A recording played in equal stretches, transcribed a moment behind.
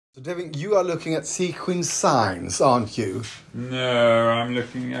So, Devin, you are looking at sequin signs, aren't you? No, I'm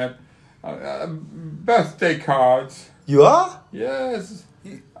looking at birthday cards. You are? Yes,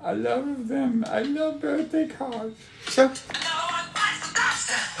 I love them. I love birthday cards. So?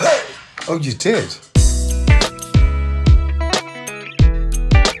 Hey! Oh, you did?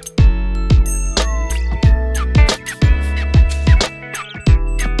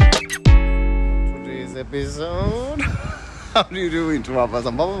 Today's episode. How do you do, Interrupt?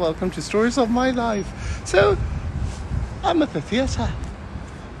 And welcome to Stories of My Life. So, I'm at the theatre.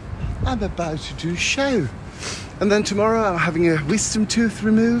 I'm about to do a show. And then tomorrow I'm having a wisdom tooth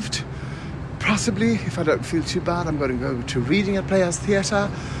removed. Possibly, if I don't feel too bad, I'm going to go to reading at Playhouse Theatre.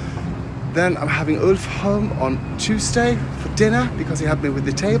 Then I'm having Ulf home on Tuesday for dinner because he helped me with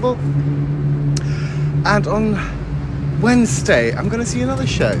the table. And on Wednesday, I'm going to see another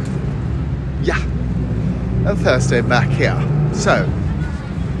show. Yeah. And Thursday back here. So,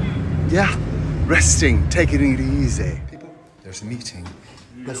 yeah, resting, taking it easy. People, there's a meeting.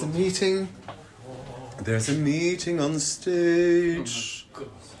 There's a meeting. There's a meeting on stage.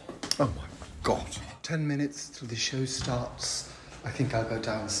 Oh my God. 10 minutes till the show starts. I think I'll go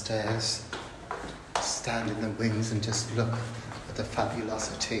downstairs, stand in the wings and just look at the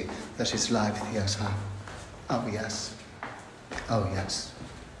Fabulousity that is live theatre. Oh yes. Oh yes.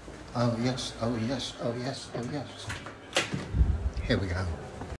 Oh yes, oh yes, oh yes, oh yes. Here we go.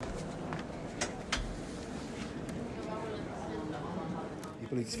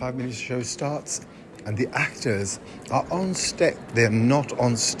 People, it's 5 minutes, the show starts, and the actors are on stage. They're not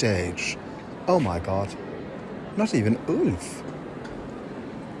on stage. Oh my God. Not even Ulf.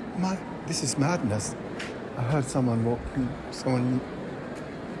 This is madness. I heard someone walking,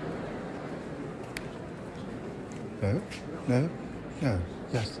 No,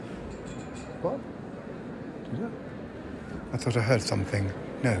 yes. What? Did I thought I heard something.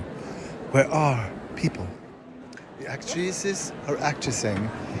 No. Where are people? The actresses are actressing.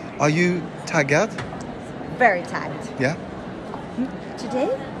 Are you tagged? Very tagged. Yeah?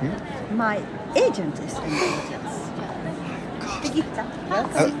 Today, my agent is in the audience. Birgitta.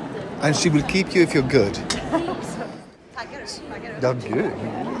 And she will keep you if you're good. You're good.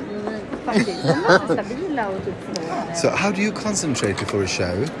 So how do you concentrate before a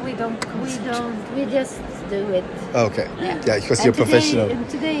show? We just do it. Okay. Yeah, because and you're today, professional. And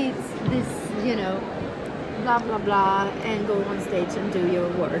today it's this, blah, blah, blah, and go on stage and do your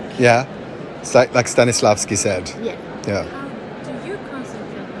work. Yeah. It's like Stanislavski said. Yeah. Yeah. How do you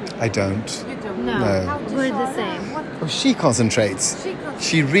concentrate? I don't. You don't? No. We're the same. Oh, she concentrates.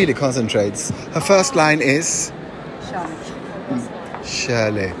 She really concentrates. Her first line is...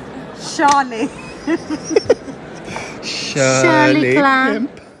 Shirley. Charlie. Shirley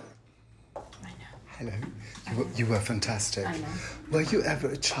Clamp. Clamp. Hello. You were fantastic. I know. Were you ever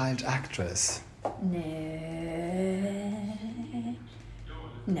a child actress?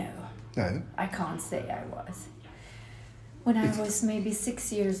 No. No. I can't say I was. When I was maybe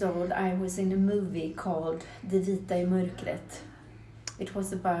 6 years old, I was in a movie called Det vita I mörkret. It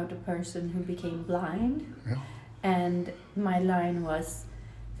was about a person who became blind. Yeah. And my line was,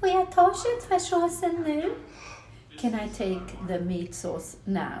 får jag ta köttfärssåsen nu? Can I take the meat sauce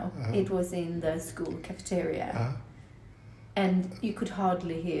now? It was in the school cafeteria. And you could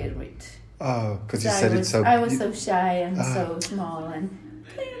hardly hear it. Oh, because you said it so... I was so shy and so small and...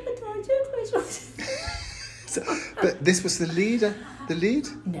 But this was the lead? The lead?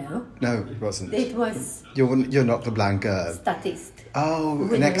 No. No, it wasn't. It was... You're not the blind girl. Statist. Oh,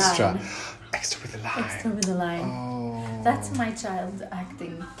 With an a extra. line. Extra with a line. Extra with a line. Oh. That's my child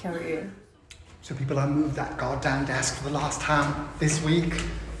acting career. So people, I moved that goddamn desk for the last time this week.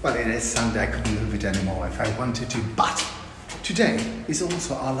 Well, it is Sunday. I couldn't move it anymore if I wanted to. But today is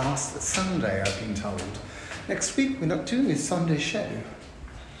also our last Sunday, I've been told. Next week, we're not doing a Sunday show.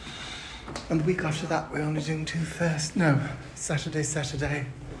 And the week after that, we're only doing Saturday,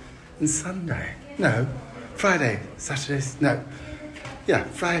 and Sunday. No, Friday, Saturdays, no. Yeah,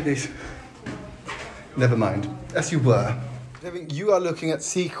 Fridays. Never mind. As you were. Devin, you are looking at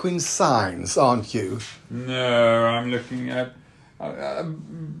sequin signs, aren't you? No, I'm looking at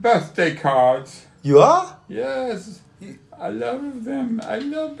birthday cards. You are? Yes, I love them. I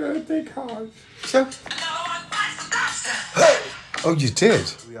love birthday cards. So? Hey! Oh, you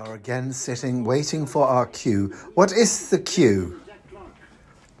did? We are again sitting, waiting for our cue. What is the cue?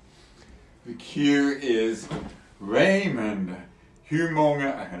 The cue is Raymond.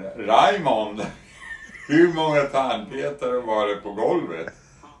 Raymond. Hur många tandpetare var det på golvet?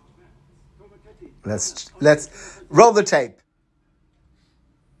 Let's roll the tape.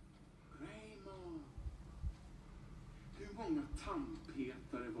 Raymond. Hur många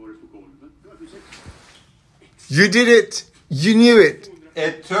tandpetare var You did it. You knew it.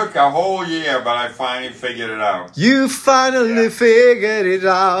 It took a whole year, but I finally figured it out. You finally figured it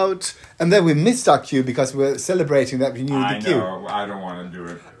out. And then we missed our cue because we're celebrating that we knew the cue. I know. I don't want to do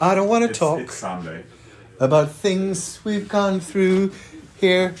it. I don't want to talk It's Sunday. about things we've gone through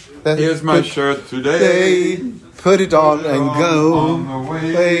here. Here's my shirt today. Put it on and go on the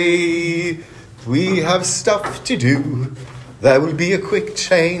way. We have stuff to do. There will be a quick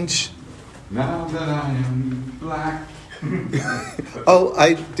change. Now that I am black. Oh,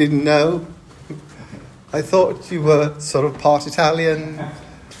 I didn't know. I thought you were sort of part Italian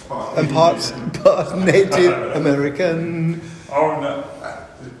and part Native American. Oh no.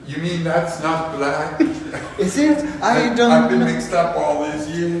 You mean that's not black? Is it? I don't I've been know. mixed up all these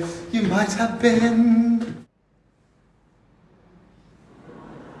years. You might have been.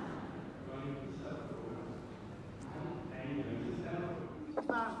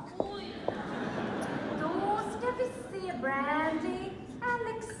 Då ska vi se Brandy,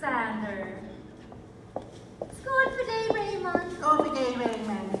 Alexander. Skål för dig, Raymond. Skål för dig,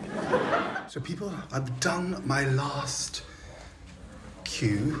 Raymond. So people, I've done my last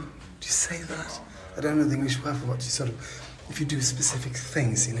cue. Do you say that? I don't know the English word for what you sort of, if you do specific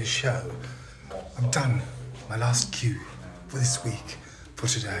things in a show. I've done my last cue for this week, for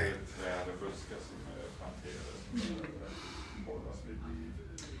today.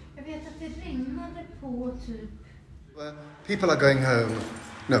 Jag vet att det regnade på typ. People are going home.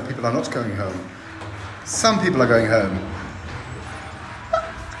 No, people are not going home. Some people are going home.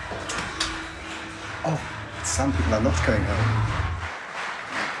 Oh, some people are not going home.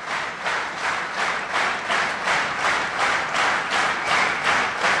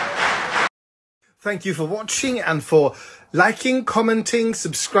 Thank you for watching and for liking, commenting,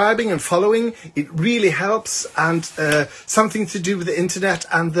 subscribing and following. It really helps, and something to do with the internet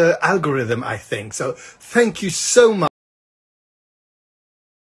and the algorithm, I think. So thank you so much.